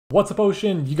What's up,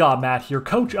 Ocean? You got Matt here,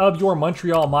 coach of your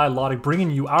Montreal Milotic,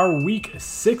 bringing you our Week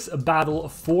 6 battle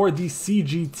for the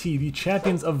CGT, the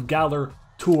Champions of Galar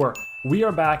Tour. We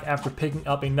are back after picking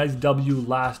up a nice W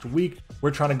last week.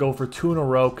 We're trying to go for 2 in a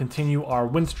row, continue our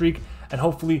win streak, and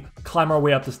hopefully climb our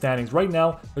way up the standings. Right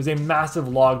now, there's a massive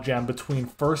logjam between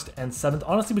 1st and 7th.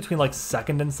 Honestly, between like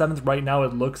 2nd and 7th right now,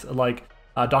 it looks like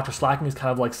Dr. Slacking is kind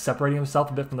of like separating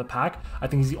himself a bit from the pack. I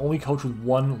think he's the only coach with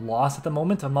 1 loss at the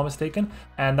moment, if I'm not mistaken.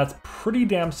 And that's pretty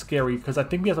damn scary because I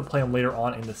think we have to play him later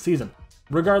on in the season.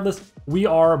 Regardless, we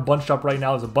are bunched up right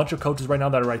now. There's a bunch of coaches right now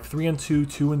that are like 3-2,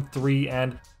 2-3,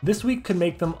 and this week could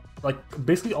make them like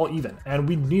basically all even. And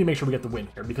we need to make sure we get the win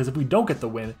here, because if we don't get the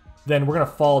win, then we're going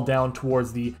to fall down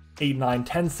towards the 8, 9,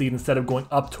 10 seed instead of going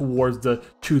up towards the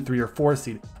 2, 3, or 4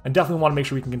 seed. And definitely want to make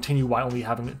sure we can continue while only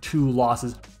having 2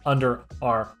 losses under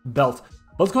our belt.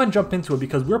 Let's go ahead and jump into it,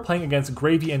 because we're playing against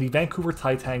Gravy and the Vancouver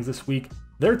Titans this week.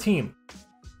 Their team,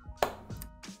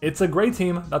 it's a great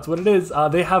team. That's what it is.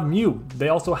 They have Mew. They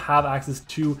also have access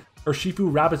to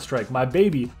Urshifu Rapid Strike, my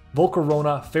baby,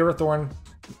 Volcarona, Ferrothorn,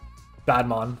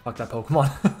 Badmon, fuck that Pokemon,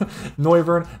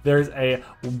 Noivern. There's a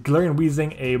Galarian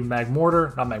Weezing, a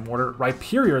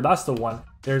Rhyperior, that's the one.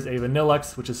 There's a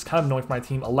Vanilluxe, which is kind of annoying for my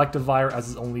team, Electivire as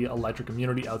his only electric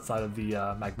immunity outside of the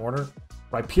Magmortar.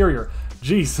 Rhyperior,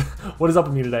 jeez, what is up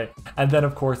with me today? And then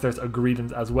of course there's a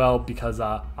Greedent as well, because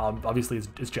obviously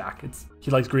it's Jack.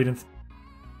 He likes Greedents.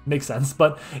 Makes sense.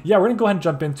 But yeah, we're gonna go ahead and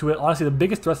jump into it. Honestly, the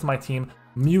biggest threats to my team,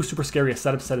 Mew super scary, a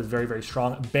setup set is very, very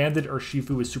strong. Banded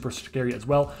Urshifu is super scary as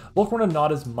well. Volcarona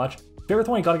not as much.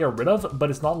 Ferrothorn I gotta get rid of,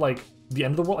 but it's not like the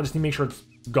end of the world. I just need to make sure it's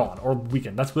gone or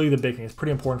weakened. That's really the big thing. It's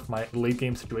pretty important for my late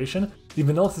game situation. The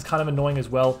Vanilluxe is kind of annoying as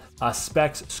well.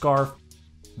 Specs, Scarf,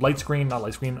 Light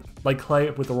Clay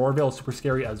with Aurora Veil is super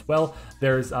scary as well.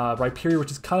 There's Rhyperior,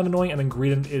 which is kind of annoying, and then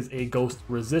Greedent is a Ghost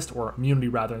Resist, or immunity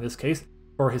rather in this case,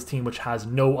 for his team, which has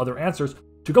no other answers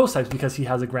to Ghost types because he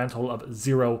has a grand total of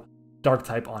 0 Dark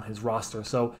type on his roster.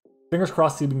 So fingers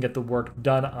crossed, see if we can get the work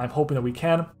done. I'm hoping that we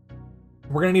can.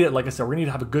 We're gonna need it, like I said, we're gonna need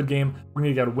to have a good game. We're gonna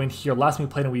need to get a win here. Last time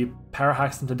we played and we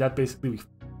para-hacked them to death, basically. We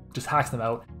just hacked them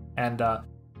out, and I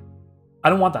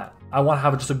don't want that. I want to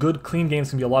have just a good, clean game.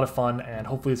 It's going to be a lot of fun, and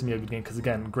hopefully it's going to be a good game because,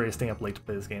 again, Gray is staying up late to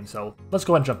play this game. So let's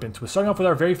go ahead and jump into it. Starting off with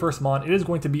our very first mon, it is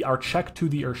going to be our check to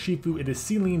the Urshifu. It is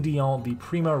Celine Dion, the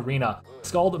Prima Arena,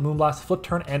 Scald, Moonblast, Flip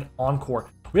Turn, and Encore.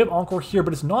 We have Encore here,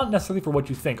 but it's not necessarily for what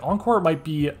you think. Encore might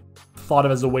be thought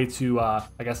of as a way to, I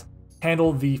guess,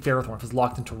 handle the Ferrothorn if it's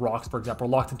locked into Rocks, for example, or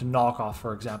locked into Knockoff,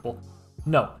 for example.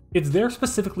 No, it's there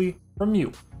specifically for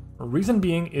Mew. The reason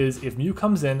being is if Mew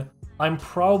comes in, I'm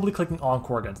probably clicking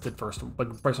Encore against it first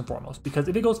and foremost, because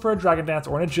if it goes for a Dragon Dance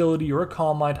or an Agility or a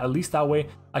Calm Mind, at least that way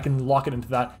I can lock it into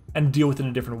that and deal with it in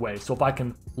a different way. So if I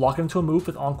can lock it into a move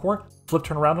with Encore, flip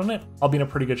turn around on it, I'll be in a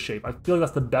pretty good shape. I feel like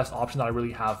that's the best option that I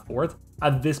really have for it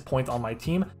at this point on my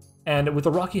team. And with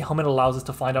the Rocky Helmet, it allows us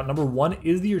to find out, number 1,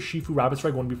 is the Urshifu Rapid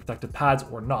Strike going to be protected pads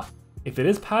or not? If it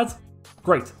is pads,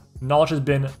 great. Knowledge has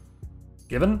been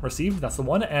given, received, that's the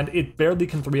one, and it barely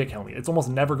can 3 account me. It's almost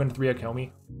never going to 3 account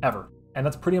me, ever. And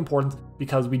that's pretty important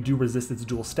because we do resist its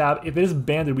dual stab. If it is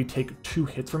banded, we take 2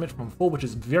 hits from it from full, which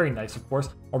is very nice, of course.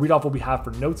 I'll read off what we have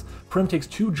for notes. Prim takes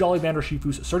 2 Jolly Band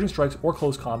Urshifu's Surging Strikes or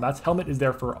Close Combats. Helmet is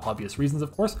there for obvious reasons,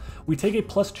 of course. We take a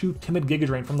 +2 Timid Giga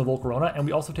Drain from the Volcarona, and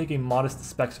we also take a modest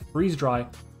Specs Freeze Dry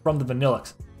from the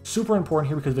Vanilluxe. Super important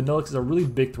here because Vanilluxe is a really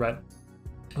big threat.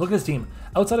 Look at his team.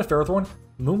 Outside of Ferrothorn,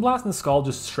 Moonblast and Scald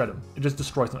just shred him. It just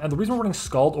destroys them. And the reason we're running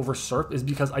Scald over Surf is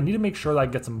because I need to make sure that I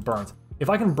get some burns.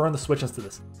 If I can burn the switch-ins to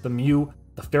this, the Mew,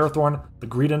 the Ferrothorn, the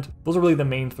Greedent, those are really the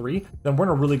main 3, then we're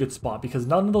in a really good spot because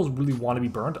none of those really want to be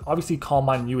burned. Obviously, Calm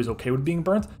Mind Mew is okay with being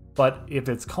burnt, but if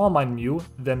it's Calm Mind Mew,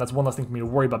 then that's one less thing for me to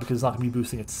worry about because it's not going to be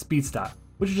boosting its speed stat,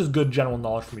 which is just good general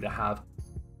knowledge for me to have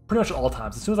pretty much at all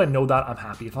times. As soon as I know that, I'm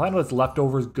happy. If I know it's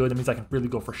leftovers good, that means I can really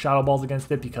go for Shadow Balls against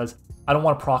it because I don't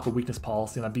want to proc a weakness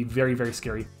policy, and that'd be very, very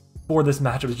scary for this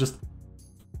matchup. It's just,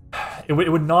 it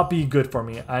would not be good for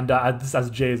me. And as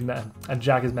Jack is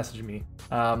messaging me,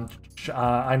 I'm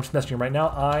just messaging him right now.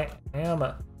 I am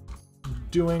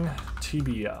doing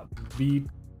TB be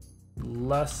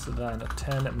less than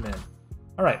 10 min.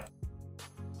 All right.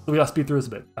 So we gotta speed through this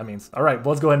a bit, that means. All right,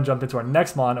 well, let's go ahead and jump into our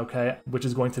next mon, okay, which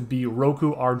is going to be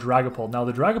Roku, our Dragapult. Now,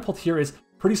 the Dragapult here is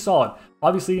pretty solid.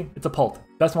 Obviously, it's a Pult.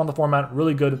 Best one on the format,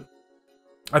 really good.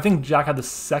 I think Jack had the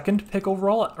 2nd pick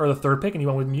overall, or the 3rd pick, and he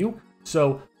went with Mew.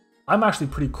 So I'm actually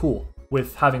pretty cool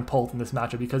with having Pult in this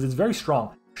matchup because it's very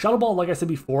strong. Shadow Ball, like I said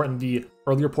before in the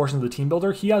earlier portion of the team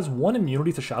builder, he has 1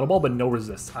 immunity to Shadow Ball, but no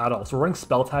resists at all. So we're running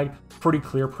Spell Tag, pretty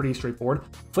clear, pretty straightforward.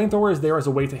 Flamethrower is there as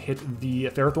a way to hit the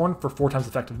Ferrothorn for 4 times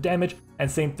effective damage, and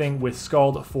same thing with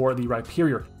Scald for the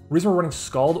Rhyperior. reason we're running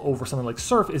Scald over something like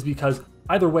Surf is because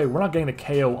either way, we're not getting the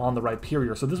KO on the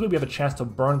Rhyperior, so this way we have a chance to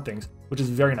burn things, which is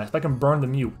very nice. If I can burn the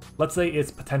Mew, let's say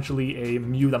it's potentially a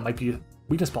Mew that might be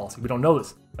weakness policy, we don't know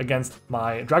this, against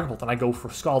my Dragapult, and I go for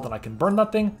Scald and I can burn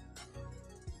that thing,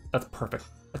 that's perfect.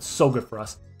 That's so good for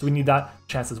us. So we need that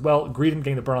chance as well. Greedent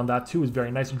getting the burn on that too is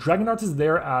very nice. Dragon Darts is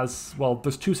there as, well,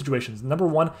 there's two situations. Number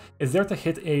one is there to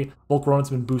hit a Volcarona that's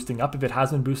been boosting up. If it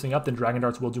has been boosting up, then Dragon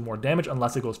Darts will do more damage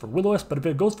unless it goes for Will-O-Wisp. But if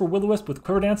it goes for Will-O-Wisp with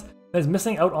Quiver Dance, then it's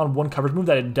missing out on one coverage move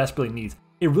that it desperately needs.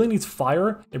 It really needs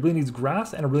Fire, it really needs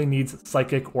Grass, and it really needs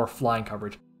Psychic or Flying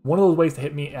coverage. One of those ways to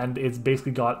hit me, and it's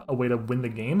basically got a way to win the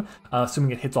game,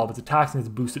 assuming it hits all of its attacks and it's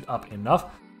boosted up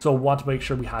enough. So I want to make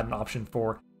sure we had an option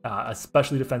for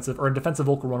especially defensive, or a defensive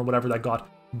Volcarona, whatever, that got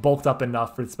bulked up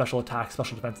enough for its special attack,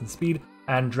 special defense, and speed,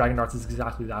 and Dragon Darts is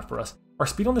exactly that for us. Our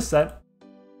speed on this set,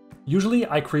 usually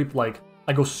I creep like,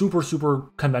 I go super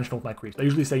conventional with my creeps. I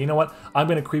usually say, you know what, I'm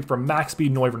going to creep for max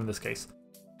speed Noivern in this case.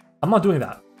 I'm not doing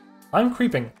that. I'm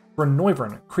creeping for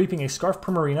Noivern, creeping a Scarf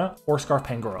Primarina or Scarf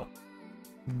Pangoro.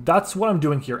 That's what I'm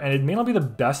doing here, and it may not be the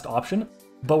best option,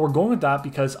 but we're going with that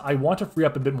because I want to free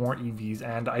up a bit more EVs,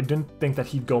 and I didn't think that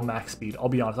he'd go max speed. I'll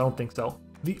be honest, I don't think so.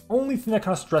 The only thing that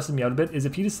kind of stresses me out a bit is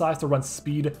if he decides to run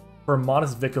speed for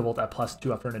Modest Vikavolt at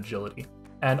 +2 after an agility.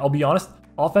 And I'll be honest,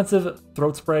 offensive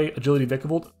Throat Spray, agility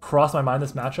Vikavolt crossed my mind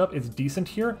this matchup. It's decent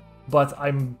here, but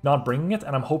I'm not bringing it,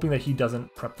 and I'm hoping that he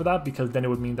doesn't prep for that, because then it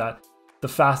would mean that the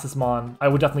fastest Mon, I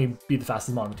would definitely be the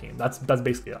fastest Mon on the team. That's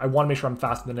basically it. I want to make sure I'm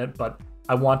faster than it, but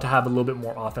I want to have a little bit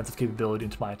more offensive capability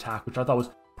into my attack, which I thought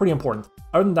was pretty important.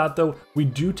 Other than that, though, we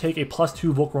do take a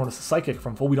 +2 Volcarona Psychic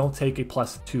from full. We don't take a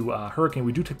 +2 Hurricane.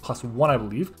 We do take +1, I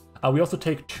believe. We also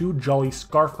take 2 Jolly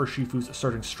Scarf Urshifu's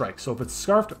Surging Strike. So if it's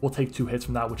Scarfed, we'll take 2 hits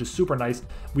from that, which is super nice.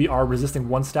 We are resisting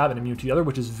 1 stab and immune to the other,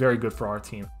 which is very good for our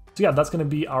team. So yeah, that's going to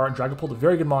be our Dragapult, a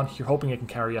very good Mon here, hoping it can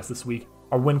carry us this week.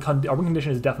 Our win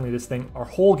condition is definitely this thing. Our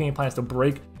whole game plan is to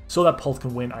break so that Pulse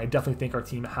can win. I definitely think our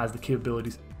team has the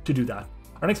capabilities to do that.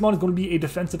 Our next Mon is going to be a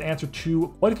defensive answer to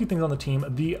quite a few things on the team.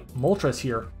 The Moltres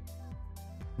here.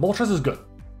 Moltres is good,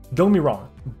 don't get me wrong,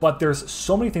 but there's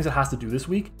so many things it has to do this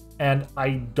week, and I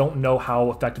don't know how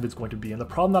effective it's going to be. And the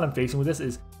problem that I'm facing with this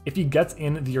is if he gets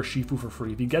in the Urshifu for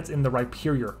free, if he gets in the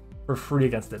Rhyperior for free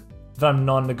against it, then I'm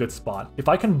not in a good spot. If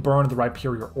I can burn the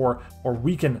Rhyperior or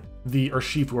weaken the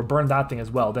Urshifu or burn that thing as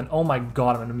well, then oh my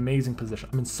god, I'm in an amazing position.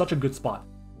 I'm in such a good spot.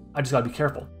 I just gotta be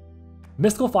careful.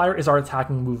 Mystical Fire is our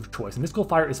attacking move of choice, and Mystical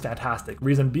Fire is fantastic.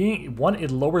 Reason being, one, it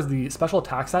lowers the special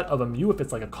attack set of a Mew if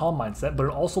it's like a Calm Mind set, but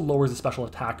it also lowers the special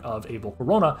attack of a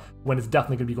Volcarona when it's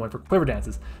definitely going to be going for Quiver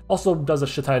Dances. Also does a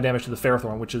shit ton of damage to the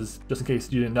Ferrothorn, which is, just in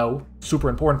case you didn't know, super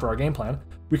important for our game plan.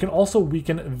 We can also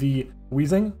weaken the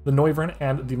Weezing, the Noivern,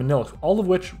 and the Vanillish, all of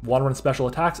which want to run special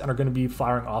attacks and are going to be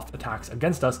firing off attacks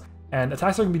against us, and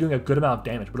attacks are going to be doing a good amount of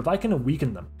damage, but if I can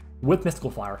weaken them with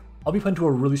Mystical Fire, I'll be put into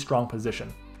a really strong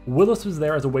position. Will-O-Wisp is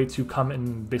there as a way to come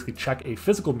and basically check a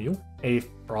physical Mew,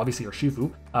 or obviously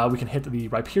Urshifu. We can hit the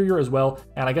Rhyperior as well,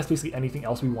 and I guess basically anything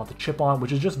else we want to chip on,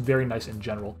 which is just very nice in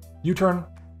general. U-turn,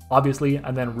 obviously,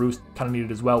 and then Roost kind of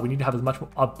needed as well. We need to have as much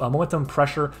momentum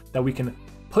pressure that we can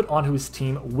put onto his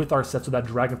team with our set so that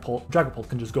Dragapult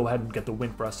can just go ahead and get the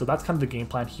win for us. So that's kind of the game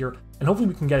plan here, and hopefully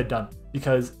we can get it done,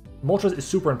 because Moltres is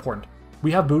super important.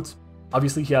 We have Boots.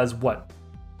 Obviously, he has what?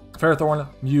 Ferrothorn,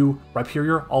 Mew,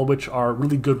 Rhyperior, all which are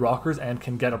really good rockers and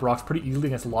can get up rocks pretty easily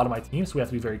against a lot of my teams, so we have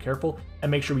to be very careful and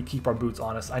make sure we keep our Boots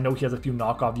on us. I know he has a few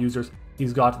knockoff users.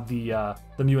 He's got the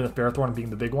Mew and the Ferrothorn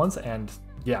being the big ones, and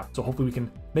yeah, so hopefully we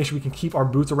can make sure we can keep our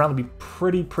Boots around. It'll be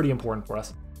pretty important for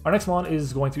us. Our next Mon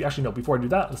is going to be, actually no, before I do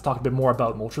that, let's talk a bit more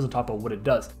about Moltres and talk about what it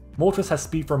does. Moltres has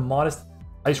speed for Modest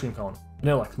Ice Cream Cone.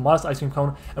 Vanillish, Modest Ice Cream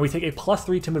Cone, and we take a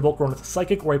 +3 Timid Volcarona with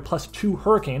Psychic or a +2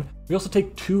 Hurricane. We also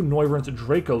take 2 Noivern's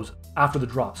Dracos after the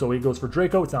drop. So he goes for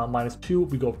Draco, it's now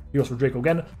 -2. He goes for Draco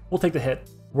again. We'll take the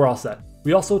hit. We're all set.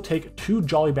 We also take 2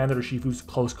 Jolly Bandit Urshifu's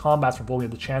Close Combats from full. We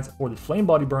have the chance for the Flame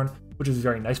Body Burn, which is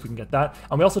very nice. We can get that.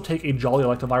 And we also take a Jolly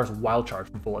Electivire's Wild Charge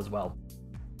from full as well.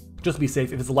 Just to be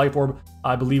safe, if it's a Life Orb,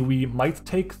 I believe we might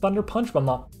take Thunder Punch, but I'm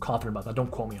not confident about that. Don't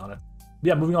quote me on it.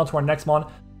 Yeah, moving on to our next Mon.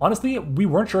 Honestly, we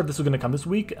weren't sure if this was going to come this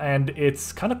week, and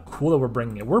it's kind of cool that we're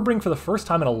bringing it. We're bringing for the first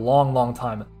time in a long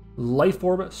time, Life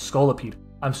Orb Scolipede.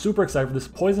 I'm super excited for this.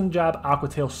 Poison Jab, Aqua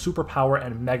Tail, Superpower,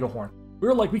 and Mega Horn. We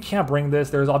were like, we can't bring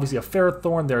this. There's obviously a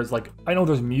Ferrothorn. There's like, I know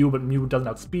there's Mew, but Mew doesn't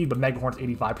outspeed, but Mega Horn's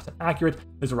 85% accurate.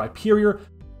 There's a Rhyperior.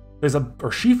 There's a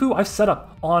Urshifu I've set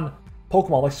up on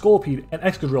Pokemon like Scolipede and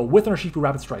Excadrill with an Urshifu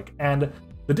Rapid Strike, and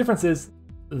the difference is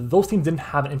those teams didn't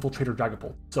have an Infiltrator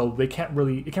Dragapult, so it can't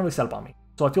really set up on me.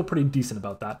 So I feel pretty decent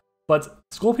about that. but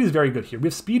Scolopede is very good here. We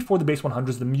have speed for the base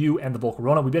 100s, the Mew and the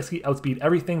Volcarona. We basically outspeed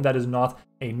everything that is not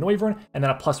a Noivern, and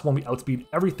then at +1 we outspeed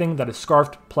everything that is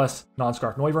Scarfed plus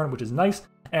non-Scarfed Noivern, which is nice.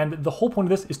 And the whole point of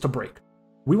this is to break.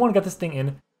 We want to get this thing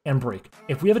in and break.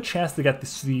 If we have a chance to get the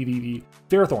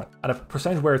Ferrothorn at a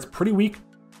percentage where it's pretty weak,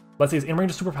 let's say it's in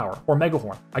range of Superpower or Mega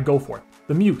Horn, I go for it.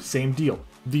 The Mew, same deal.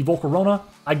 The Volcarona,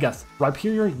 I guess.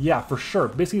 Rhyperior, yeah, for sure.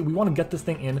 Basically, we want to get this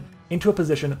thing into a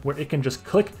position where it can just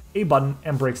click a button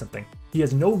and break something. He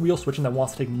has no real switching that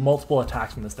wants to take multiple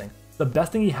attacks from this thing. The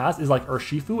best thing he has is like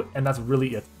Urshifu, and that's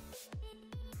really it.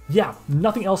 Yeah,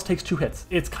 nothing else takes 2 hits.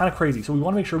 It's kind of crazy. So we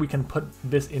want to make sure we can put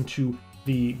this into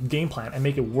the game plan and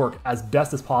make it work as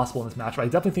best as possible in this match. But I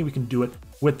definitely think we can do it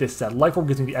with this set. Life Orb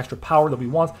gives me the extra power that we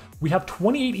want. We have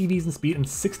 28 EVs in speed and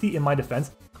 60 in my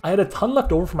defense. I had a ton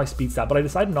left over for my speed stat, but I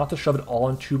decided not to shove it all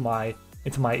into my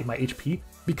HP.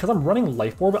 Because I'm running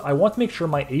Life Orb, I want to make sure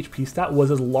my HP stat was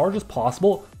as large as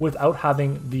possible without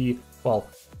having the, well,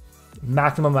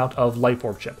 maximum amount of Life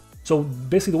Orb chip. So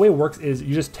basically the way it works is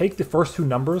you just take the first 2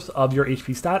 numbers of your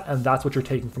HP stat, and that's what you're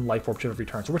taking from Life Orb chip every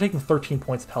turn. So we're taking 13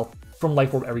 points of health from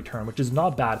Life Orb every turn, which is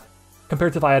not bad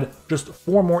compared to if I had just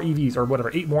 4 more EVs or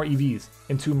whatever, 8 more EVs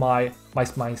into my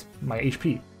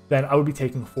HP. Then I would be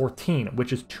taking 14,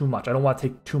 which is too much. I don't want to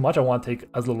take too much. I want to take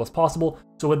as little as possible.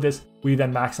 So with this, we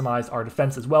then maximize our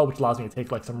defense as well, which allows me to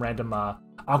take like some random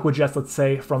Aqua Jets, let's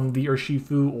say, from the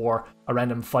Urshifu, or a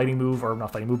random fighting move, or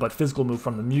not fighting move, but physical move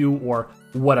from the Mew, or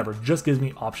whatever. Just gives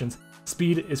me options.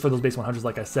 Speed is for those base 100s,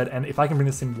 like I said, and if I can bring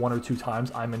this in 1 or 2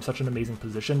 times, I'm in such an amazing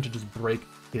position to just break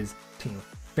his team.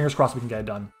 Fingers crossed we can get it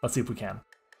done. Let's see if we can.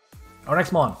 Our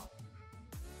next Mon.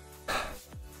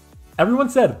 Everyone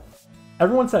said,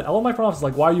 all of my front office,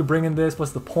 like, why are you bringing this?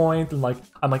 What's the point? And like,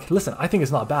 I'm like, listen, I think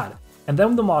it's not bad. And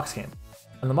then the Mox came,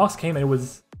 and it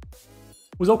was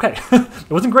okay.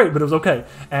 It wasn't great, but it was okay.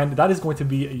 And that is going to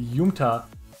be Yumta,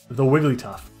 the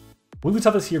Wigglytuff.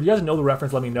 Wigglytuff is here. If you guys know the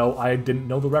reference, let me know. I didn't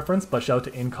know the reference, but shout out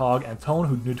to Incog and Tone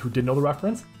who did know the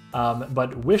reference.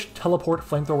 But Wish, Teleport,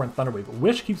 Flamethrower, and Thunderwave.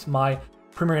 Wish keeps my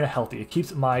Primarina healthy. It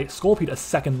keeps my Scolopede a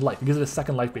second life. It gives it a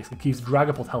second life basically. It keeps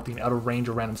Dragapult healthy and out of range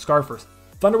of random Scarfers.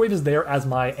 Thunderwave is there as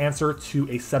my answer to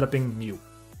a setuping Mew.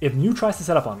 If Mew tries to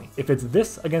set up on me, if it's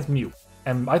this against Mew,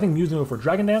 and I think Mew's gonna go for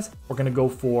Dragon Dance, we're gonna go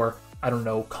for, I don't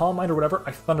know, Calm Mind or whatever,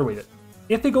 I Thunderwave it.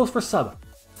 If it goes for sub,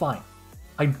 fine.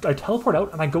 I teleport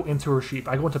out and I go into Urshifu.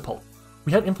 I go into Pulse.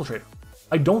 We have Infiltrator.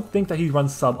 I don't think that he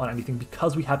runs sub on anything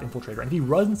because we have Infiltrator. And if he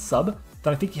runs sub,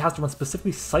 then I think he has to run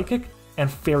specifically Psychic and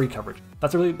Fairy coverage.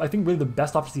 That's really, I think, really the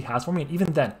best options he has for me. And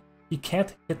even then, he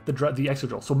can't hit the Extra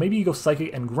Drill. So maybe he goes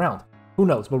Psychic and Ground. Who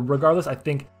knows? But regardless, I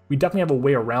think we definitely have a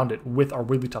way around it with our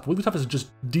Wigglytuff. Wigglytuff is just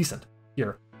decent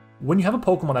here. When you have a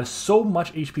Pokemon that has so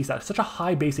much HP stat, such a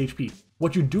high base HP,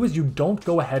 what you do is you don't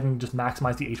go ahead and just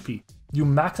maximize the HP. You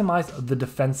maximize the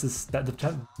defenses that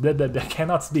I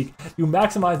cannot speak. You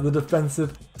maximize the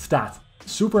defensive stats.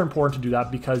 Super important to do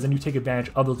that because then you take advantage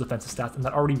of those defensive stats and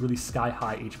that already really sky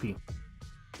high HP.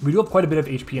 We do have quite a bit of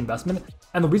HP investment,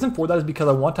 and the reason for that is because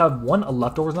I want to have 1, a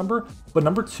leftovers number, but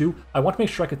number 2, I want to make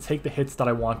sure I could take the hits that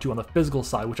I want to on the physical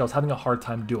side, which I was having a hard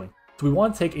time doing. So we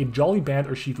want to take a Jolly Band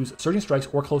Urshifu's Surging Strikes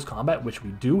or Close Combat, which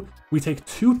we do. We take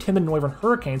 2 Timid Noivern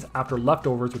Hurricanes after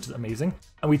leftovers, which is amazing,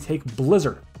 and we take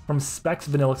Blizzard from Specs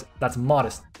Vanillix, that's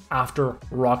modest, after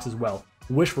rocks as well.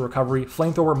 Wish for recovery,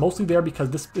 Flamethrower mostly there because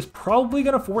this is probably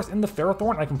going to force in the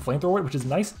Ferrothorn. I can Flamethrower it, which is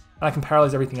nice, and I can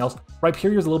paralyze everything else.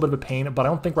 Rhyperior is a little bit of a pain, but I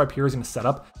don't think Rhyperior is going to set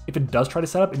up. If it does try to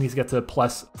set up, it needs to get to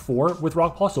 +4 with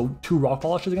Rock Polish, so 2 Rock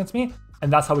Polishes against me,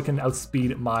 and that's how we can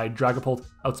outspeed my Dragapult,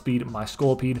 outspeed my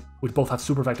Scolopede, which both have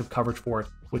super effective coverage for it,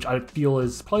 which I feel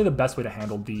is probably the best way to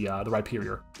handle the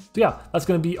Rhyperior. So yeah, that's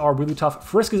going to be our Wigglytuff.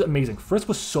 Frisk is amazing. Frisk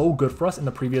was so good for us in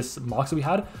the previous mocks that we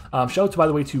had. Shout out to, by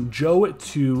the way, to Joe,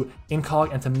 to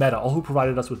Incog, and to Meta, all who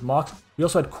provided us with mocks. We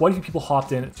also had quite a few people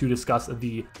hopped in to discuss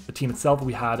the team itself.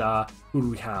 We had, who do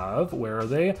we have? Where are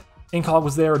they? Incog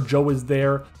was there, Joe was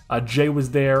there, Jay was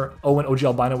there, Owen OG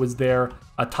Albino was there,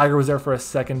 Tiger was there for a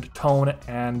second, Tone,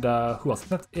 and who else?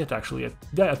 That's it, actually.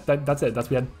 Yeah, that's it.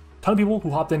 We had a ton of people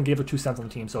who hopped in, gave their 2 cents on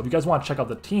the team. So if you guys want to check out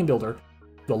the team builder,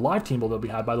 the live team builder we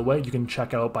had, by the way, you can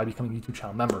check out by becoming a YouTube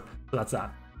channel member. So that's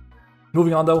that.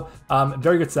 Moving on though,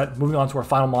 very good set. Moving on to our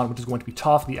final mon, which is going to be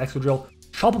Toph, the Extra Drill.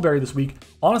 Choppleberry this week.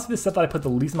 Honestly, the set that I put the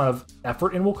least amount of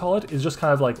effort in, we'll call it, is just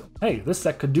kind of like, hey, this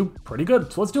set could do pretty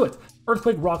good, so let's do it.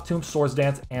 Earthquake, Rock Tomb, Swords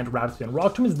Dance, and Rattata.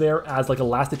 Rock Tomb is there as like a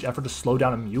last-ditch effort to slow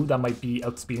down a Mew that might be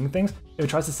outspeeding things. If it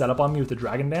tries to set up on me with the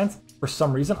Dragon Dance, for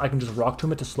some reason, I can just Rock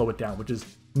Tomb it to slow it down, which is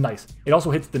nice. It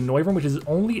also hits the Noivern, which is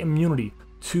only immunity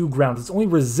to ground. It's only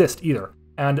resist either,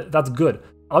 and that's good.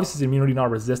 Obviously, it's immunity,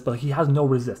 not resist, but he has no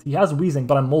resist. He has wheezing,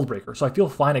 but I'm mold breaker, so I feel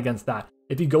fine against that.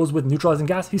 If he goes with neutralizing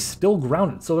gas, he's still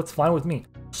grounded, so that's fine with me.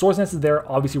 Swords Dance is there,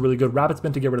 obviously really good. Rapid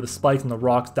Spin to get rid of the spikes and the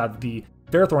rocks that the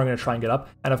Ferrothorn are going to try and get up,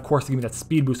 and of course to give me that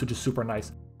speed boost, which is super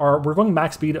nice. We're going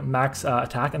max speed, max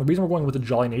attack, and the reason we're going with the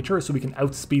Jolly Nature is so we can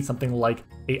outspeed something like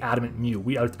a Adamant Mew.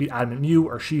 We outspeed Adamant Mew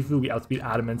or Shifu, we outspeed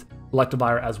Adamant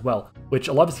Electivire as well, which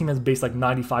a lot of his team has based like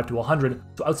 95 to 100,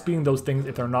 so outspeeding those things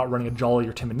if they're not running a Jolly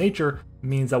or Timid Nature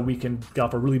means that we can get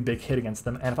off a really big hit against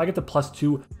them, and if I get to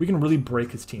 +2, we can really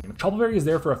break his team. Trouble Berry is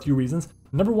there for a few reasons.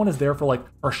 Number one is there for like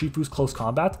our Shifu's close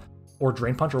combat, or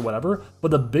Drain Punch or whatever, but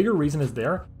the bigger reason is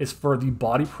there is for the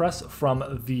body press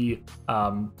from the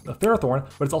Ferrothorn,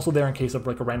 but it's also there in case of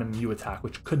like a random Mew attack,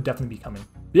 which could definitely be coming.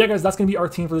 But yeah guys, that's going to be our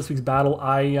team for this week's battle.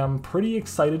 I am pretty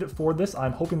excited for this.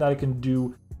 I'm hoping that I can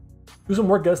do some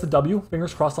work, get us the W.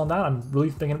 Fingers crossed on that. I'm really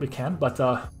thinking we can, but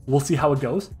we'll see how it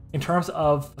goes. In terms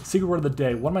of secret word of the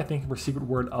day, what am I thinking for secret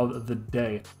word of the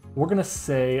day? We're going to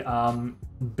say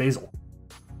basil.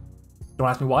 Don't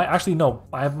ask me why. Actually, no,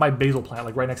 I have my basil plant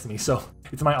like right next to me, so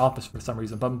it's in my office for some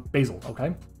reason, but basil,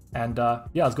 okay? And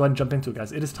yeah, let's go ahead and jump into it,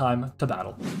 guys. It is time to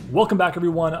battle. Welcome back,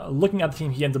 everyone. Looking at the team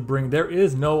he ends up bringing, there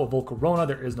is no Volcarona,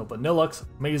 there is no Vanillux.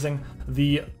 Amazing.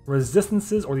 The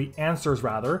resistances, or the answers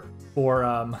rather, for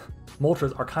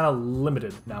Moltres are kind of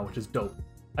limited now, which is dope.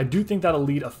 I do think that'll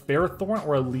lead a Ferrothorn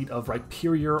or a lead of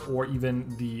Rhyperior, or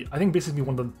even the, I think basically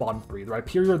one of the bottom three, the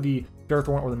Rhyperior, the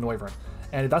Ferrothorn, or the Noivern.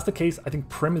 And if that's the case, I think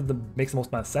Prim is makes the most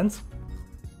amount of sense.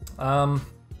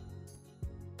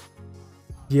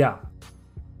 Yeah.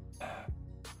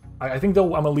 I think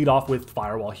though I'm gonna lead off with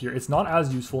Firewall here. It's not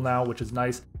as useful now, which is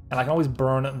nice, and I can always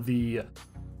burn the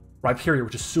Rhyperior,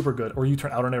 which is super good, or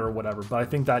U-turn out on it or whatever. But I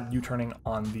think that U-turning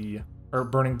on the, or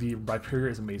burning the Rhyperior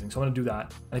is amazing, so I'm gonna do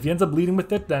that. And if he ends up leading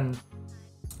with it, then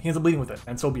he ends up leading with it,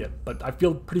 and so be it. But I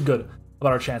feel pretty good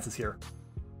about our chances here.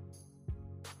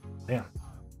 Damn.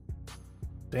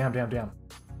 Damn, damn, damn.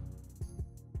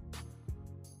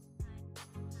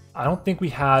 I don't think we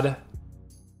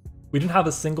didn't have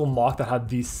a single mock that had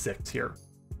these 6 here,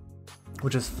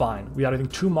 which is fine. We had, I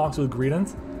think, 2 mocks with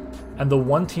Greedent, and the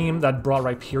one team that brought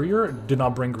Rhyperior did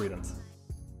not bring Greedent.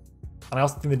 And I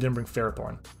also think they didn't bring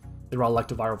Ferrothorn. They brought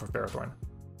Electivire over Ferrothorn.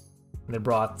 And they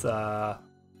brought, what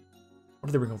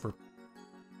did they bring over?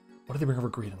 What did they bring over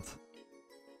Greedent?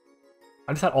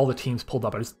 I just had all the teams pulled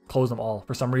up. I just closed them all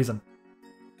for some reason.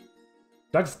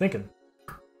 Jack's thinking.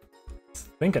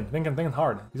 Thinking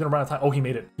hard. He's gonna run out of time. Oh, he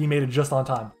made it. He made it just on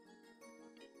time.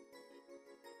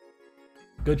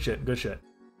 Good shit, good shit.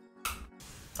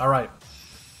 Alright.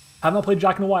 Have not played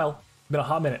Jack in a while. Been a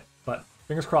hot minute, but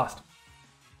fingers crossed.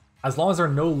 As long as there are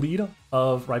no lead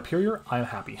of Rhyperior, I am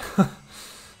happy.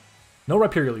 No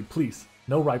Rhyperior lead, please.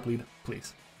 No Ripe lead,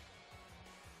 please.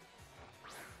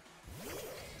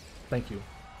 Thank you.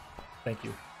 Thank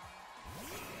you.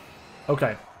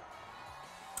 Okay.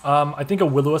 I think a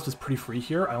Will-O-Wisp is pretty free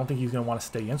here. I don't think he's going to want to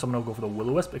stay in, so I'm going to go for the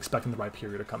Will-O-Wisp, expecting the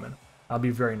Rhyperior to come in. That'll be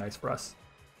very nice for us.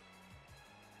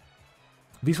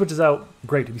 If he switches out,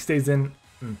 great. If he stays in,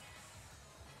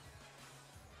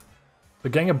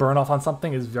 But getting a burn off on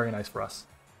something is very nice for us.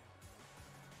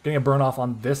 Getting a burn off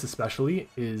on this especially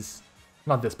is,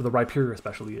 not this, but the Rhyperior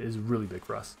especially is really big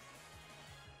for us.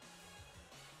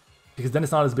 Because then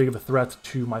it's not as big of a threat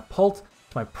to my Pult,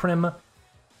 to my Prim,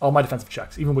 all my defensive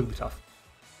checks, even Wigglytuff.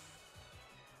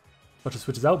 Such as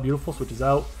switches out, beautiful, switches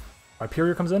out.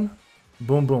 Rhyperior comes in,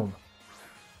 boom, boom.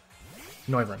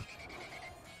 Noivern.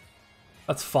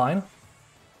 That's fine. So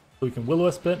we can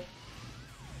Will-O-Wisp it.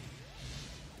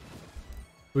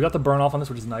 We got the burn off on this,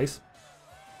 which is nice.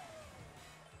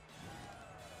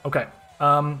 Okay.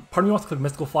 Part of me wants to click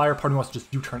Mystical Fire, part of me wants to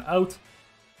just U-turn out.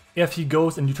 If he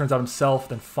goes and U-turns out himself,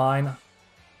 then fine.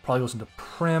 Probably goes into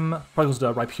Prim. Probably goes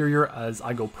to Rhyperior as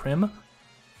I go Prim.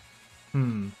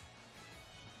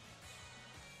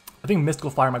 I think Mystical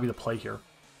Fire might be the play here.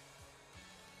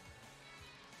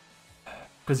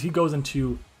 Because he goes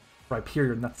into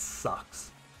Rhyperior, and that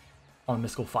sucks on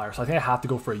Mystical Fire. So I think I have to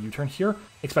go for a U-turn here,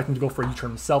 expecting to go for a U-turn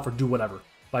himself or do whatever.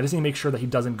 But I just need to make sure that he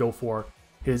doesn't go for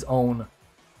his own,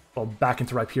 well, back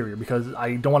into Rhyperior, because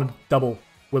I don't want to double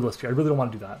Will-O-Wisp here. I really don't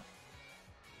want to do that.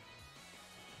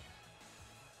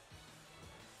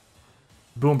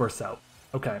 Boom bursts out.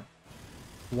 Okay.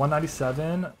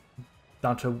 197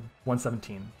 down to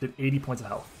 117. Did 80 points of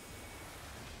health.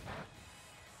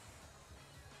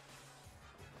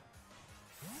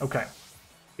 Okay.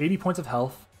 80 points of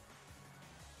health.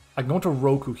 I can go into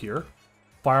Roku here.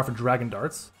 Fire off a Dragon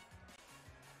Darts.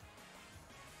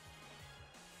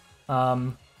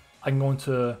 I can go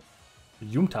into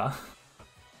Yumta.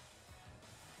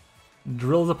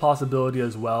 Drill is a possibility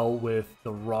as well with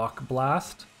the Rock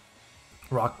Blast.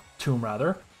 Rock Tomb,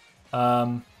 rather.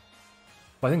 But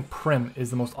I think Prim is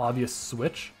the most obvious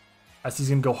switch, as he's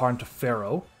going to go hard into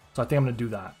Pharaoh. So I think I'm going to do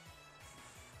that.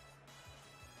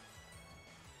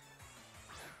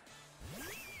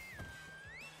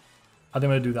 I think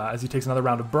I'm going to do that as he takes another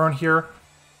round of burn here.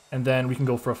 And then we can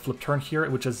go for a flip turn here,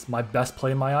 which is my best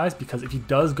play in my eyes, because if he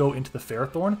does go into the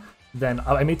Fairthorn, then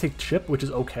I may take Chip, which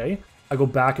is okay. I go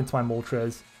back into my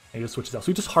Moltres, and he just switches out. So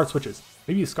he just hard switches.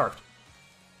 Maybe he's Scarfed.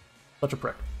 Such a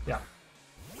prick. Yeah.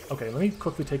 Okay, let me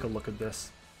quickly take a look at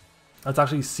this. Let's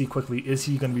actually see quickly, is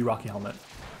he going to be Rocky Helmet?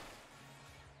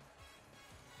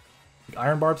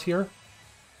 Iron Barbs here.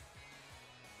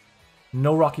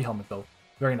 No Rocky Helmet, though.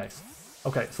 Very nice.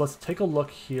 Okay, so let's take a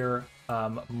look here.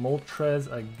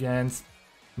 Moltres against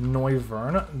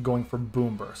Noivern, going for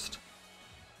Boom Burst.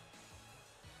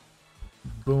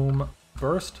 Boom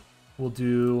Burst. We'll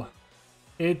do...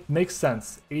 It makes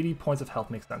sense. 80 points of health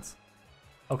makes sense.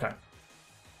 Okay.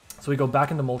 So we go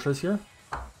back into Moltres here.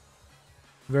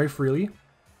 Very freely.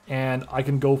 And I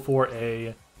can go for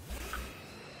a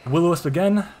Will-O-Wisp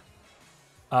again.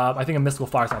 I think a Mystical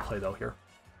Fire is my play, though, here.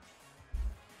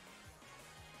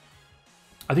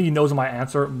 I think he knows my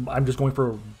answer. I'm just going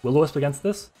for Will-O-Wisp against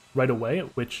this right away,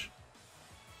 which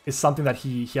is something that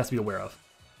he has to be aware of.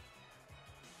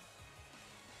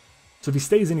 So if he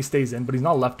stays in, he stays in, but he's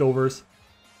not leftovers.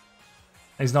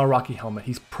 And he's not a Rocky Helmet.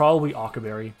 He's probably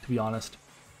Occaberry, to be honest.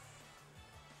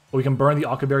 But we can burn the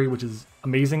Occaberry, which is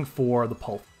amazing for the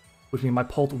Pult. Which means my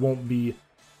Pult won't be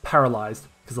paralyzed,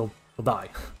 because he'll die.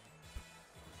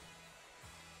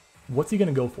 What's he going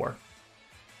to go for?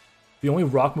 The only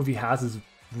rock move he has is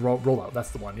Rollout.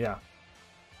 That's the one, yeah.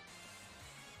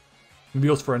 Maybe he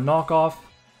goes for a knockoff.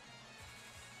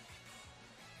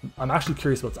 I'm actually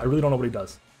curious about this. I really don't know what he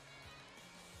does.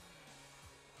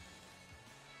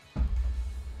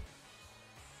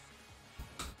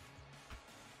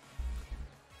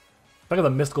 If I got the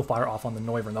Mystical Fire off on the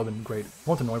Noivern, that would have been great.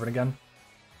 Going to Noivern again?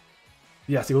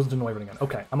 Yes, he goes into Noivern again.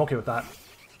 Okay, I'm okay with that.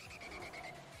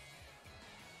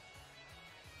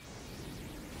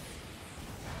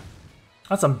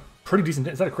 That's some pretty decent...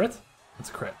 Is that a crit? It's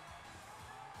a crit.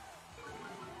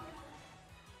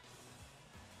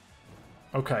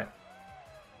 Okay.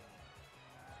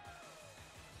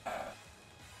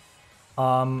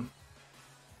 I'm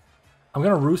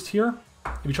gonna Roost here.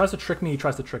 If he tries to trick me, he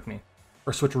tries to trick me.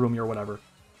 Or Switcheroo me or whatever.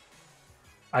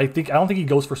 I don't think he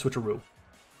goes for Switcheroo.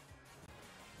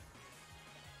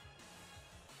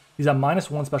 He's at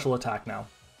 -1 special attack now.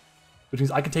 Which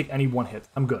means I can take any one hit.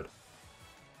 I'm good.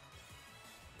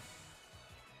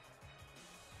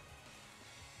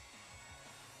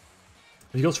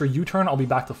 If he goes for U-turn, I'll be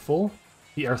back to full.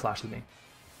 He air slashes me.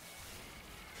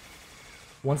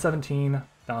 117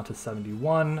 down to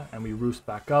 71, and we Roost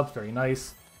back up. Very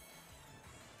nice.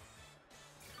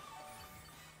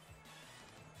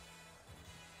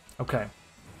 Okay.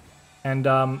 And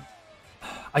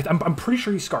I'm pretty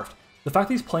sure he's Scarfed. The fact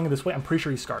that he's playing it this way, I'm pretty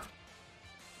sure he's Scarfed.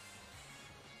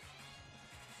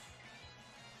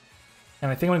 And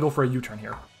I think I'm going to go for a U-turn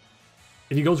here.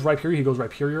 If he goes Rhyperior, he goes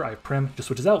Rhyperior. I have Prim, just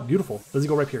switches out. Beautiful. Does he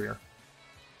go Rhyperior?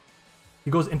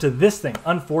 He goes into this thing.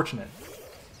 Unfortunate.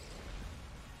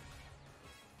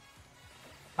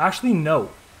 Actually, no.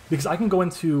 Because I can go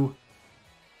into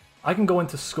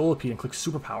Scolipede and click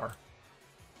Superpower.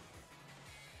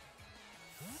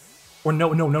 Or no,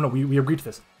 we agreed to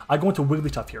this. I go into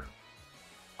Wigglytuff here.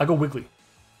 I go Wiggly.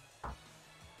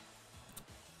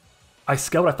 I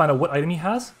scout, I find out what item he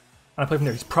has, and I play from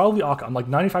there. He's probably Akka. I'm like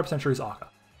 95% sure he's Akka.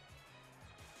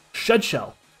 Shed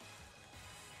Shell.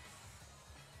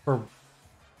 For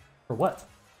what?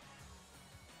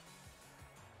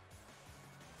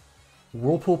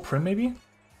 Whirlpool Prim, maybe?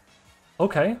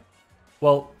 Okay.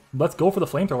 Well, let's go for the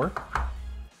Flamethrower.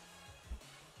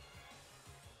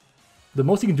 The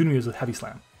most he can do to me is a Heavy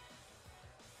Slam.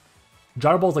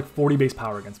 Gyro Ball is like 40 base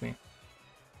power against me.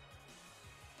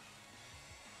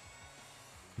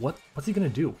 What's he gonna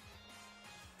do?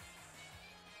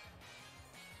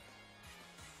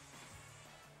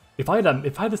 If I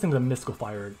had this thing with a Mystical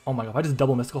Fire, oh my god, if I just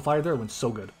double Mystical Fire there, it went so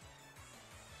good.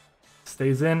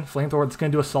 Stays in, Flamethrower, it's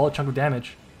gonna do a solid chunk of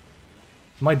damage.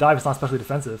 He might die if it's not especially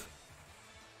defensive.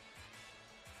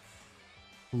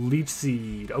 Leech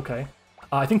Seed, okay.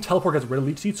 I think Teleport gets rid of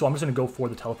Leech Seed, so I'm just gonna go for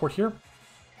the Teleport here.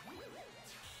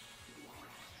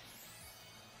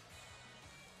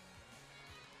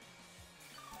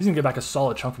 He's gonna get back a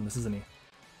solid chunk from this, isn't he?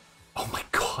 Oh my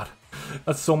god.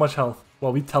 That's so much health.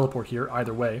 Well, we teleport here,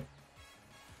 either way.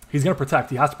 He's gonna protect.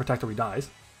 He has to protect or he dies.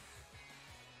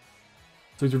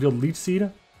 So he's revealed Leech Seed.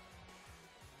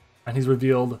 And And he's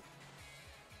revealed...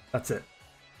 That's it.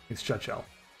 He's Shut Shell.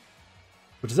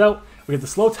 Which is out. We get the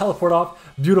slow teleport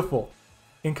off. Beautiful.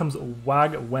 In comes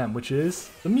Wag Wem, which is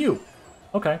the Mew.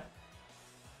 Okay.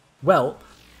 Well,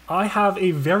 I have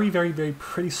a very, very, very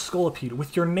pretty Scolipede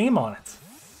with your name on it.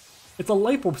 It's a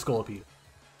Life Orb Scolipede.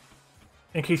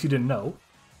 In case you didn't know.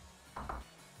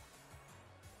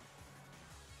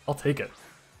 I'll take it.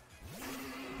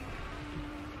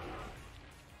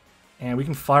 And we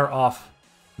can fire off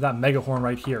that Mega Horn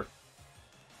right here.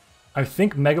 I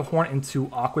think Mega Horn into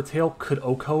Aqua Tail could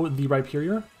OHKO the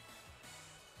Rhyperior.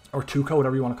 Or 2KO,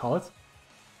 whatever you want to call it.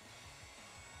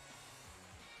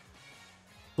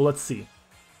 So let's see.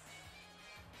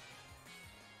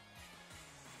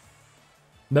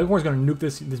 Mega Horn is going to nuke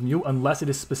this Mew unless it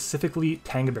is specifically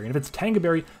Tanga Berry. And if it's Tanga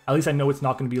Berry, at least I know it's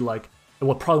not going to be like...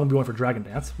 Well, probably won't be going for Dragon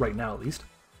Dance, right now at least.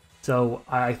 So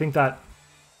I think that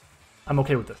I'm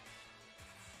okay with this.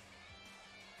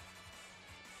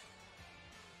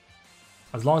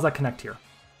 As long as I connect here.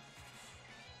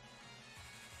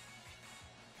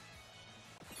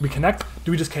 We connect?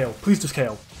 Do we just KO? Please just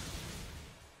KO.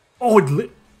 Oh, it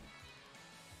lit.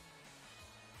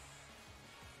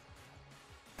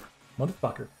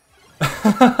 Motherfucker.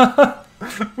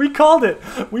 We called it!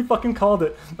 We fucking called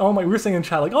it. Oh my, we were saying in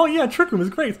chat like, oh yeah, Trick Room is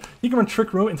great. He can run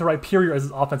Trick Room into Rhyperior as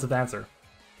his offensive answer.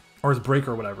 Or his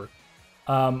breaker or whatever.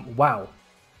 Wow.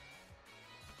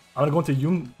 I'm gonna go into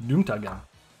Yumta again.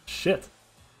 Shit.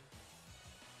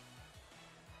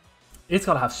 It's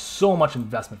gotta have so much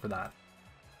investment for that.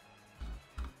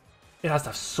 It has to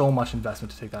have so much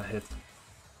investment to take that hit.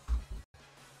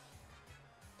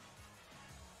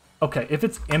 Okay, if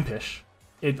it's Impish,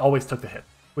 it always took the hit,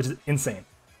 which is insane.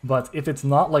 But if it's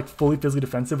not like fully physically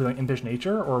defensive with an Impish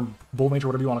nature, or Bull nature,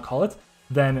 whatever you want to call it,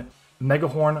 then Mega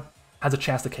Horn has a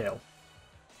chance to KO.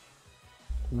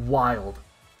 Wild.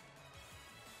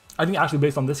 I think actually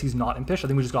based on this, he's not Impish. I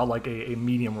think we just got like a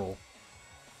medium roll.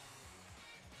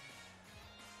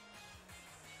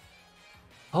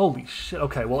 Holy shit.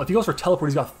 Okay, well if he goes for teleport,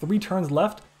 he's got 3 turns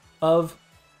left of...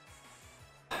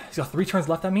 He's got 3 turns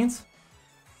left, that means?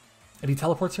 If he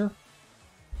teleports here?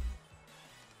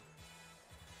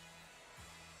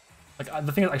 Like,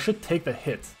 the thing is, I should take the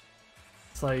hit.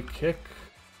 It's like, kick.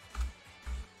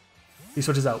 He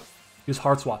switches out. He just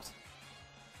hard swaps.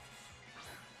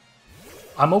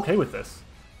 I'm okay with this.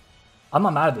 I'm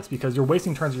not mad at this because you're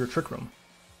wasting turns of your Trick Room.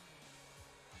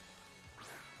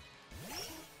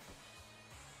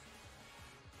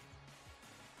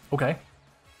 Okay.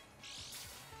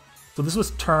 So this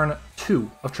was turn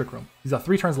 2 of Trick Room. He's got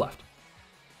 3 turns left.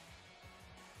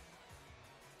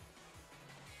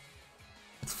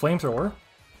 It's Flamethrower.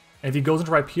 And if he goes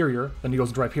into Rhyperior, then he goes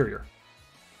into Rhyperior.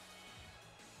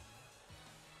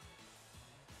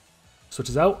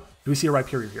 Switches out. Do we see a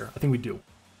Rhyperior here? I think we do.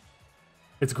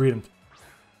 It's Greedent.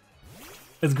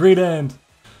 It's Greedent!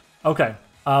 Okay.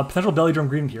 Potential Belly Drum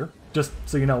Greedent here. Just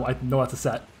so you know, I know that's a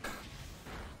set.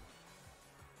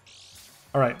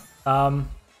 Alright.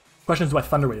 Question is, do I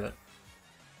Thunder Wave it?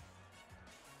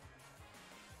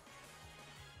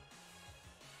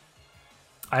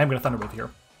 I am going to Thunder Wave here.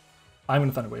 I'm going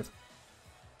to Thunder Wave.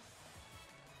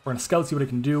 We're going to Scout, see what it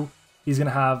can do. He's going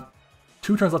to have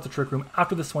 2 turns left to Trick Room.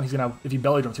 After this one, he's going to have, if he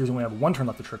Belly Drums, he's going to have 1 turn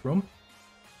left to Trick Room.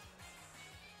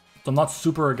 So I'm not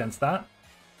super against that.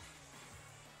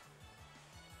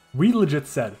 We legit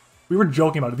said, we were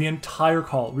joking about it the entire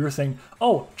call. We were saying,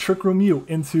 oh, Trick Room Mew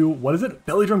into, what is it?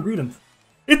 Belly Drum Greedent.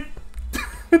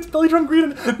 It's Belly Drum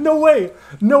Greedent. No way.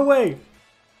 No way.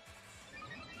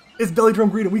 It's Belly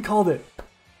Drum Greedent. We called it.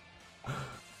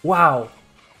 Wow.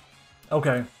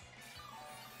 Okay.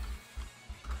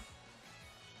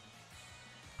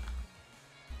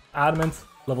 Adamant,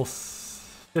 level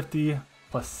 50,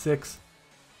 plus 6.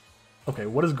 Okay,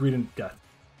 what does Greedent get?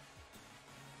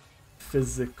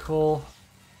 Physical.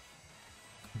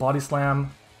 Body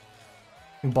Slam.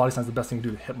 I think Body Slam is the best thing to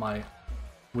do to hit my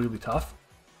Wigglytuff.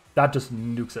 That just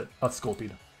nukes it. That's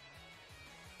Scolipede.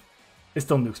 It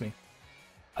still nukes me.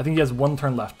 I think he has 1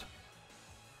 turn left.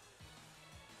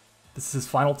 This is his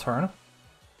final turn.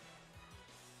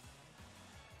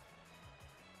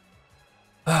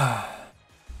 I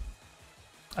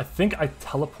think I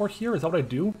teleport here. Is that what I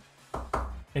do?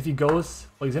 If he goes...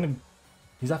 Well, he's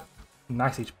at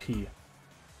max HP.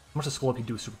 How much does Scolipede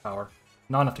do with Superpower?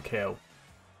 Not enough to KO.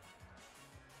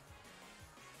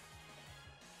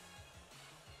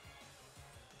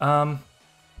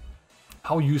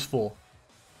 How useful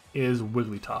is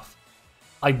Wigglytuff?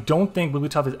 I don't think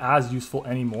Wigglytuff is as useful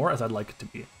anymore as I'd like it to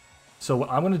be. So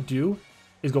what I'm going to do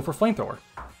is go for Flamethrower.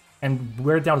 And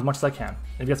wear it down as much as I can.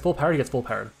 If he gets full powered, he gets full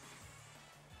powered.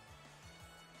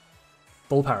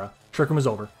 Full para. Trick Room is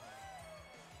over.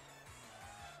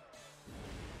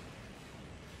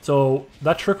 So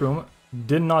that Trick Room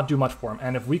did not do much for him.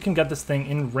 And if we can get this thing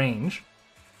in range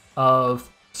of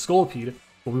Scolipede,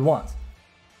 what we want.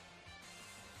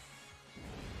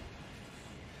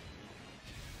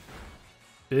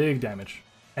 Big damage.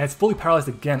 And it's fully paralyzed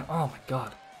again. Oh my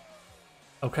god.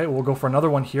 Okay, we'll go for another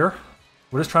one here.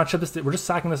 We're just trying to chip this. We're just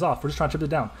sacking this off. We're just trying to chip it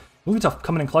down. Wigglytuff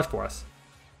coming in clutch for us.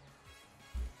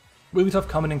 Wigglytuff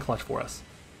coming in clutch for us.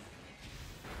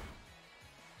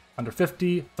 Under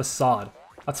 50, Facade.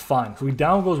 That's fine. So we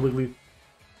down goes Wiggly.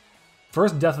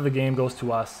 First death of the game goes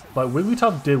to us, but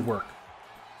Wigglytuff did work.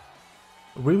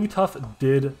 Wigglytuff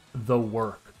did the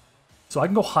work. So I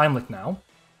can go Heimlich now.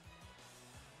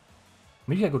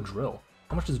 Maybe I go Drill.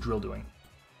 How much is Drill doing?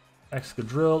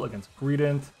 Excadrill against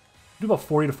Greedent. Do about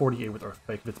 40 to 48 with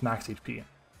Earthquake if it's max HP.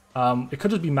 It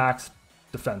could just be max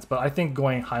defense, but I think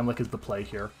going Heimlich is the play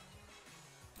here.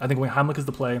 I think going Heimlich is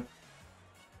the play.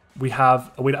 We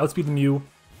have a way to outspeed the Mew.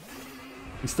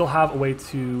 We still have a way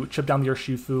to chip down the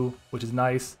Urshifu, which is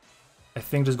nice. I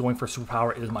think just going for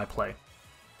Superpower is my play.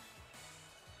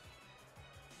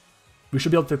 We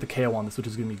should be able to take the KO on this, which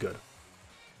is going to be good.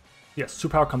 Yes,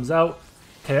 Superpower comes out.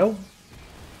 KO.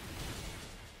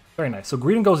 Very nice. So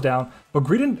Greedent goes down, but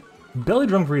Greedent, Belly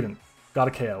Drum Greedent got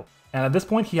a KO. And at this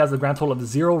point, he has a grand total of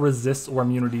 0 resists or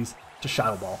immunities to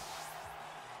Shadow Ball.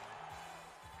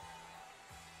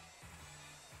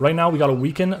 Right now, we got to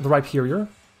weaken the Rhyperior,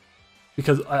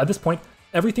 because at this point,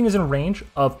 everything is in range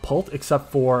of Pult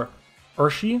except for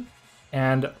Urshi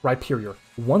and Rhyperior.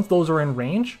 Once those are in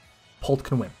range, Pult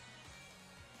can win.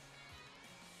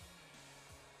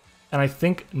 And I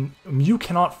think Mew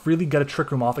cannot freely get a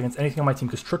Trick Room off against anything on my team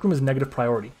because Trick Room is negative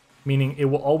priority, meaning it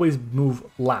will always move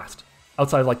last,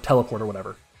 outside of like Teleport or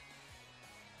whatever.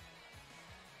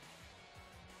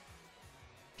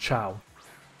 Chow.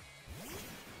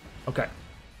 Okay.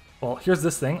 Well, here's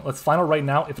this thing. Let's find out right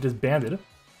now if it is banded.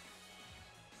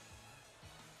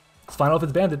 Let's find out if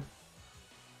it's banded.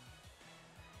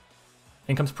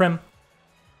 In comes Prim.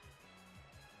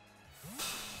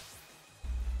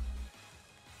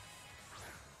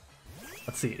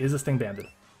 Let's see, is this thing banded?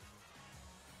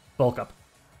 Bulk up.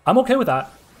 I'm okay with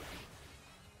that.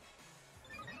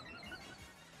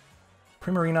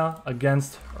 Primarina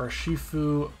against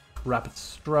Urshifu, Rapid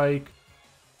Strike.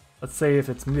 Let's say if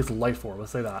it's, maybe it's Life Orb,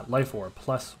 let's say that. Life Orb,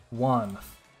 +1.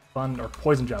 Fun, or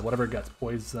Poison Jab, whatever it gets.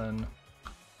 Poison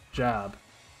Jab.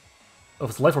 Oh, if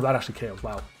it's Life Orb, that actually KOs,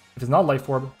 wow. If it's not Life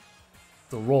Orb,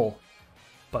 it's a roll.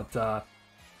 But, I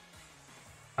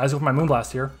just go for my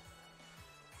Moonblast here.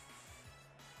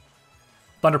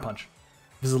 Thunder Punch.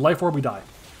 If this is Life Orb, we die.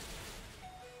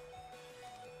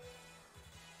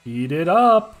 Heat it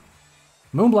up!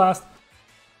 Moonblast!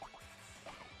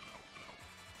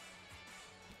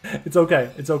 It's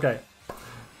okay, it's okay.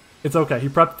 It's okay, he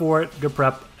prepped for it, good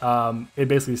prep. It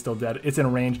basically is still dead. It's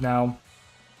in range now,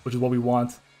 which is what we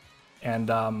want.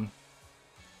 And I'll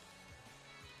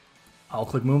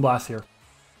click Moonblast here.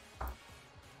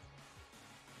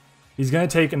 He's gonna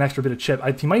take an extra bit of chip.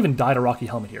 He might even die to Rocky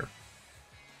Helmet here.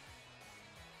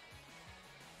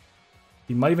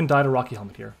 He might even die to Rocky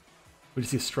Helmet here. We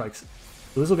just see strikes.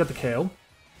 So this will get the KO.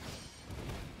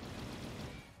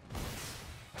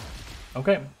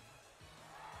 Okay.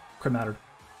 Crit mattered.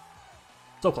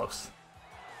 So close.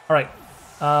 Alright.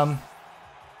 I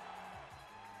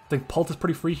think Pult is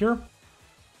pretty free here.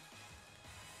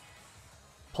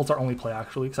 Pult's our only play,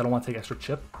 actually, because I don't want to take extra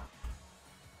chip.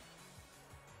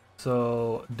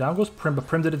 So, down goes Prim, but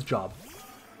Prim did its job.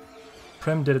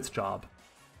 Prim did its job.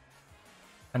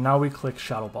 And now we click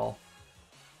Shadow Ball.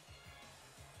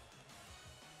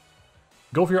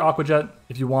 Go for your Aqua Jet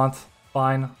if you want.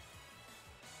 Fine.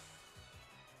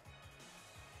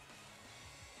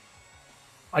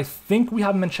 I think we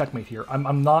have him in checkmate here.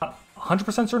 I'm not 100%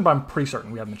 certain, but I'm pretty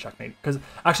certain we have him in checkmate. Because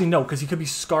actually, no, because he could be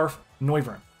Scarf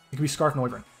Noivern. He could be Scarf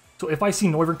Noivern. So if I see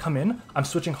Noivern come in, I'm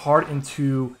switching hard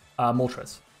into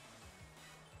Moltres.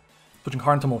 Switching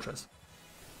hard into Moltres.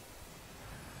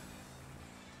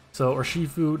 So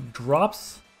Urshifu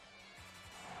drops.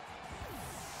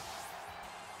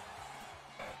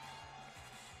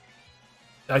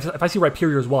 If I see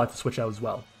Rhyperior as well, I have to switch out as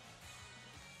well.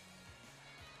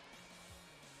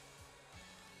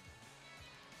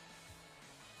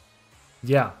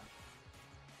 Yeah.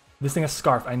 This thing has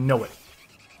Scarf. I know it.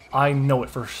 I know it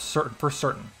for certain. For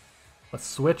certain. Let's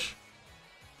switch.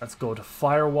 Let's go to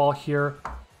Firewall here.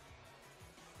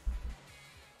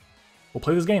 We'll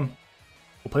play this game.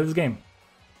 We'll play this game.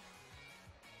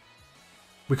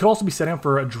 We could also be setting up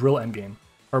for a Drill endgame.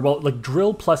 Or, well, like,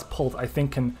 Drill plus Pult, I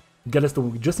think, can get us the...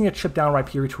 We just need to chip down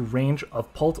Rhyperior to range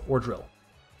of Pult or Drill.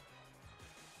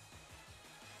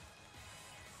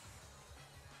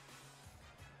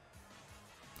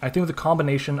 I think with the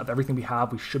combination of everything we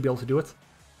have, we should be able to do it.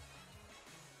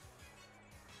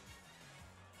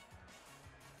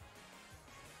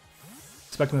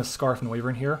 Expecting a Scarf and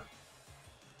Wyvern here.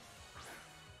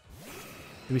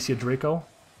 Do we see a Draco?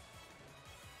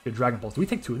 A Dragon Pulse. Do we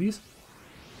take 2 of these?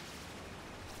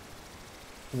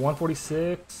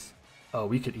 146. Oh,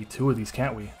 we could eat 2 of these,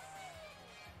 can't we?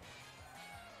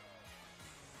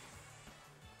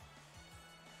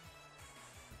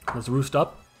 Let's roost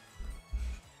up.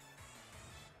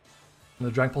 And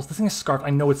the Dragon Pulse. This thing is Scarfed.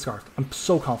 I know it's Scarfed. I'm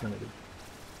so confident of it.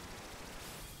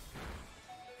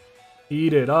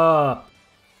 Eat it up.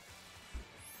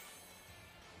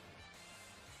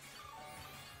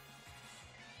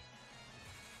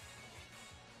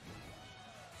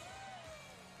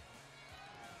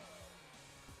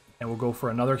 And we'll go for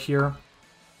another here.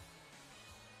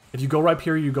 If you go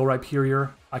Rhyperior, you go Rhyperior.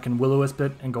 I can Will-O-Wisp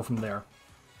it and go from there.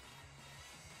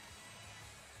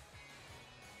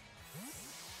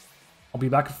 I'll be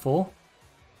back at full.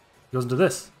 Goes into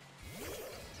this.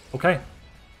 Okay.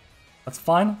 That's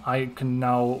fine. I can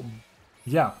now...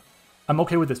 Yeah. I'm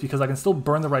okay with this because I can still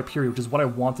burn the Rhyperior, which is what I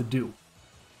want to do.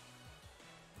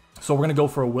 So we're going to go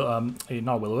for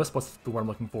not a Will-O-Wisp. What's the word I'm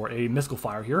looking for? A Mystical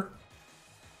Fire here.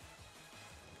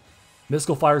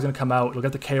 Mystical Fire is going to come out. It'll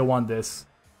get the KO on this.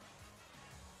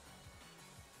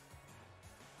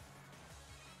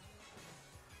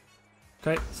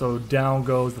 Okay, so down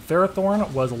goes the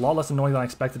Ferrothorn. Was a lot less annoying than I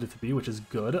expected it to be, which is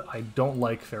good. I don't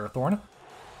like Ferrothorn.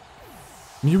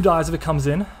 Mew dies if it comes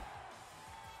in.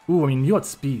 Ooh, I mean, Mew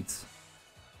outspeeds.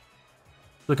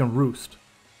 So it can Roost.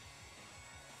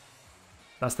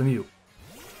 That's the Mew.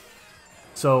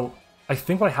 So, I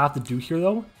think what I have to do here,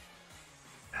 though,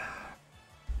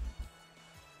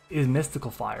 is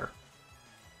Mystical Fire.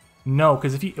 No,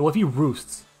 because if he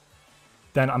Roosts,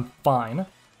 then I'm fine.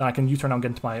 Then I can U-turn and get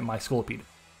into my Scolipede.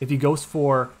 If he goes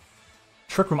for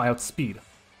Trick Room, I outspeed.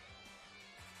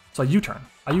 So I U-turn.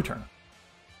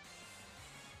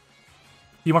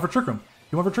 He went for Trick Room.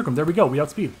 There we go. We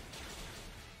outspeed.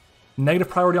 Negative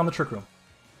priority on the Trick Room.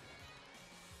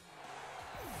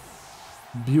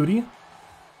 Beauty.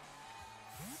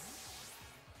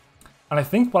 And I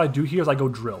think what I do here is I go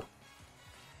Drill.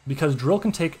 Because Drill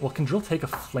can take... Well, can Drill take a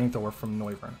Flamethrower from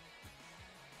Noivern?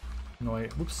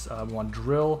 Whoops. We want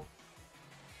Drill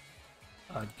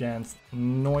against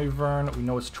Noivern. We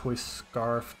know it's Choice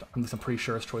Scarfed. At least I'm pretty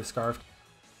sure it's Choice Scarfed.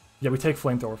 Yeah, we take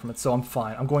Flamethrower from it, so I'm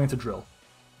fine. I'm going into Drill.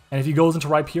 And if he goes into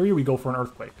Rhyperior, we go for an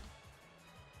Earthquake.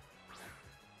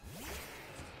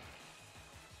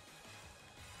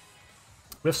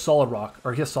 We have Solid Rock,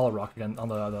 or he has Solid Rock again on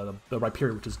the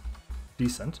Rhyperior, which is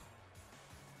decent.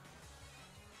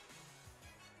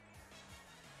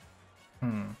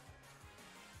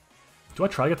 Do I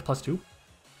try to get the +2?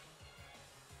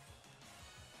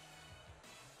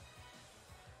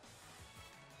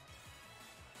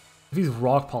 If he's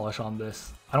Rock Polish on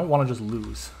this, I don't want to just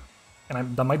lose.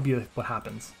 And that might be what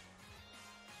happens.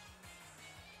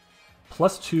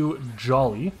 +2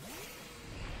 Jolly.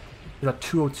 He's at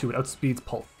 202. It outspeeds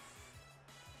Pulp.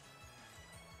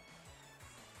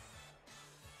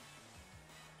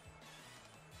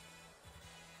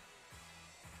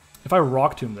 If I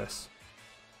Rock Tomb this,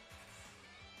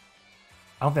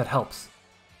 I don't think that helps.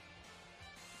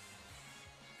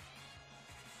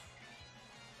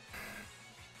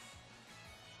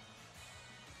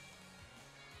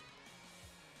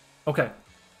 Okay.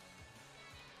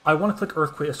 I want to click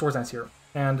Earthquake, Swords Dance here,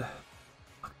 and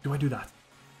do I do that?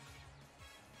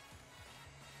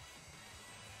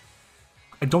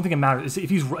 I don't think it matters. If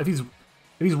he's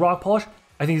Rock Polish,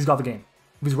 I think he's got the game.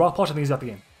 If he's Rock Polish, I think he's got the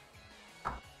game.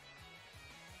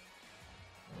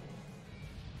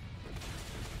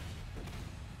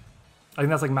 I think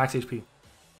that's like max HP.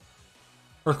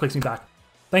 Earthquakes me back.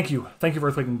 Thank you. Thank you for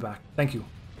Earthquaking me back. Thank you.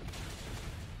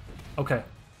 Okay.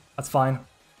 That's fine.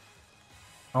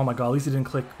 Oh my god, at least he didn't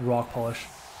click Rock Polish.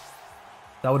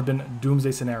 That would have been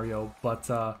Doomsday scenario, but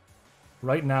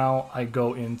right now I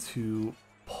go into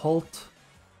Pult.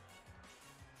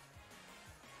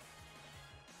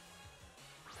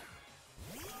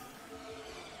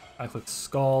 I click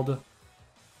Scald. Do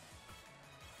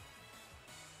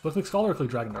I click Scald or click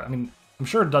Dragon Dart? I mean, I'm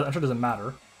sure it doesn't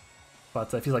matter,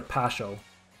 but if he's like Pasho.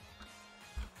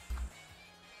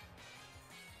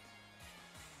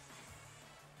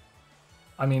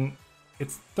 I mean,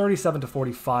 it's 37 to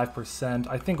 45%.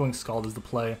 I think going Scald is the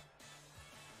play.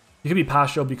 He could be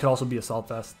Pasho, but he could also be Assault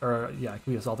Vest. Or, yeah, it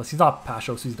could be Assault Vest. He's not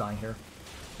Pasho, so he's dying here.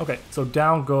 Okay, so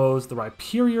down goes the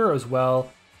Rhyperior as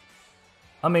well.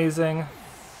 Amazing.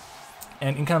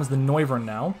 And in comes the Noivern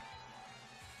now.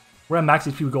 We're at max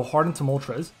HP. We go hard into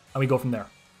Moltres, and we go from there.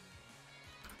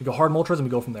 We go hard Moltres, and we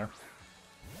go from there.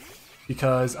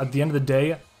 Because at the end of the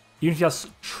day, even if he has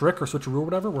Trick or Switcheroo or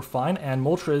whatever, we're fine. And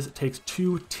Moltres takes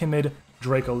 2 Timid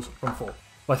Dracos from full.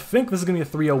 So I think this is going to be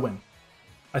a 3-0 win.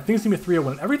 I think it's going to be a 3-0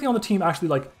 win. Everything on the team actually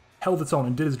like held its own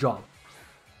and did its job.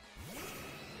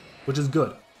 Which is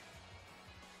good.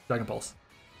 Dragon Pulse.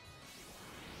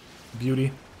 Beauty.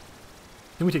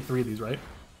 I think we take 3 of these, right?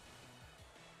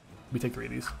 We take 3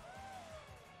 of these.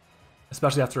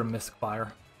 Especially after a Mystic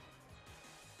Fire.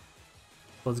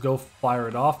 Let's go fire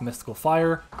it off. Mystical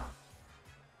Fire.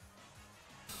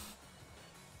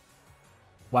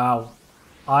 Wow.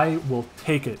 I will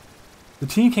take it. The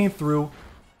team came through.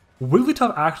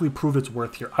 Wigglytuff actually proved its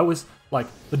worth here. I was like,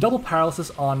 the double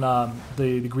paralysis on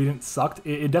the Greedent sucked.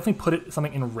 It definitely put it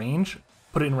something in range.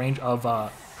 Put it in range of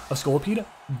a Scolipede.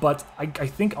 But I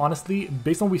think, honestly,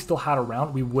 based on what we still had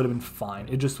around, we would have been fine.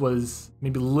 It just was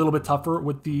maybe a little bit tougher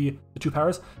with the 2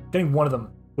 paras. Getting one of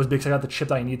them was big, so I got the chip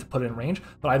that I need to put it in range.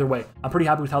 But either way, I'm pretty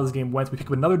happy with how this game went. We pick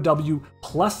up another W,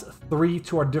 +3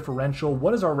 to our differential.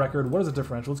 What is our record? What is the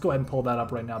differential? Let's go ahead and pull that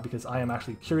up right now because I am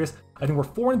actually curious. I think we're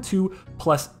 4-2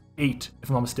 +8, if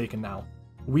I'm not mistaken now.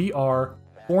 We are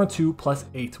 4-2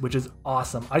 +8, which is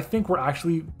awesome. I think we're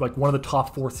actually like one of the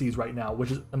top 4 seeds right now,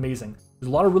 which is amazing. There's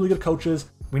a lot of really good coaches.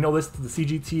 We know this, the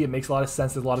CGT, it makes a lot of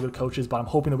sense. There's a lot of good coaches, but I'm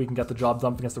hoping that we can get the job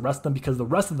done against the rest of them because the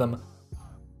rest of them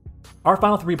are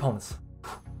final 3 opponents.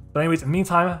 But anyways, in the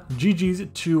meantime, GG's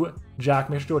to Jack.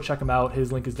 Make sure to go check him out.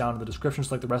 His link is down in the description,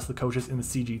 just like the rest of the coaches in the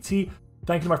CGT.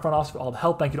 Thank you to my front office for all the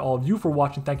help. Thank you to all of you for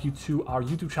watching. Thank you to our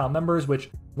YouTube channel members, which,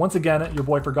 once again, your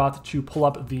boy forgot to pull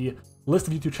up the list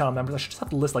of YouTube channel members. I should just have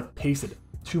the list like pasted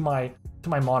to my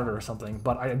monitor or something,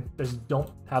 but I just don't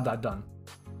have that done.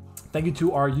 Thank you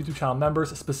to our YouTube channel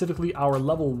members, specifically our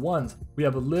level 1s. We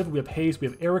have Liv, we have Hayes, we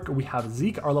have Eric, we have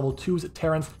Zeke. Our level 2s,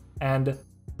 Terrence and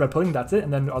Red Pudding, that's it.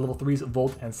 And then our level 3s,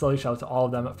 Volt and Sully. Shout out to all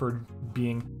of them for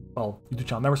being, well, YouTube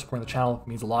channel members, supporting the channel. It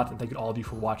means a lot. And thank you to all of you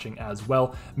for watching as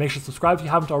well. Make sure to subscribe if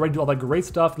you haven't already. Do all that great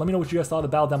stuff. Let me know what you guys thought of the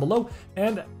battle down below.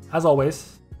 And as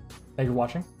always, thank you for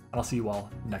watching, and I'll see you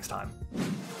all next time.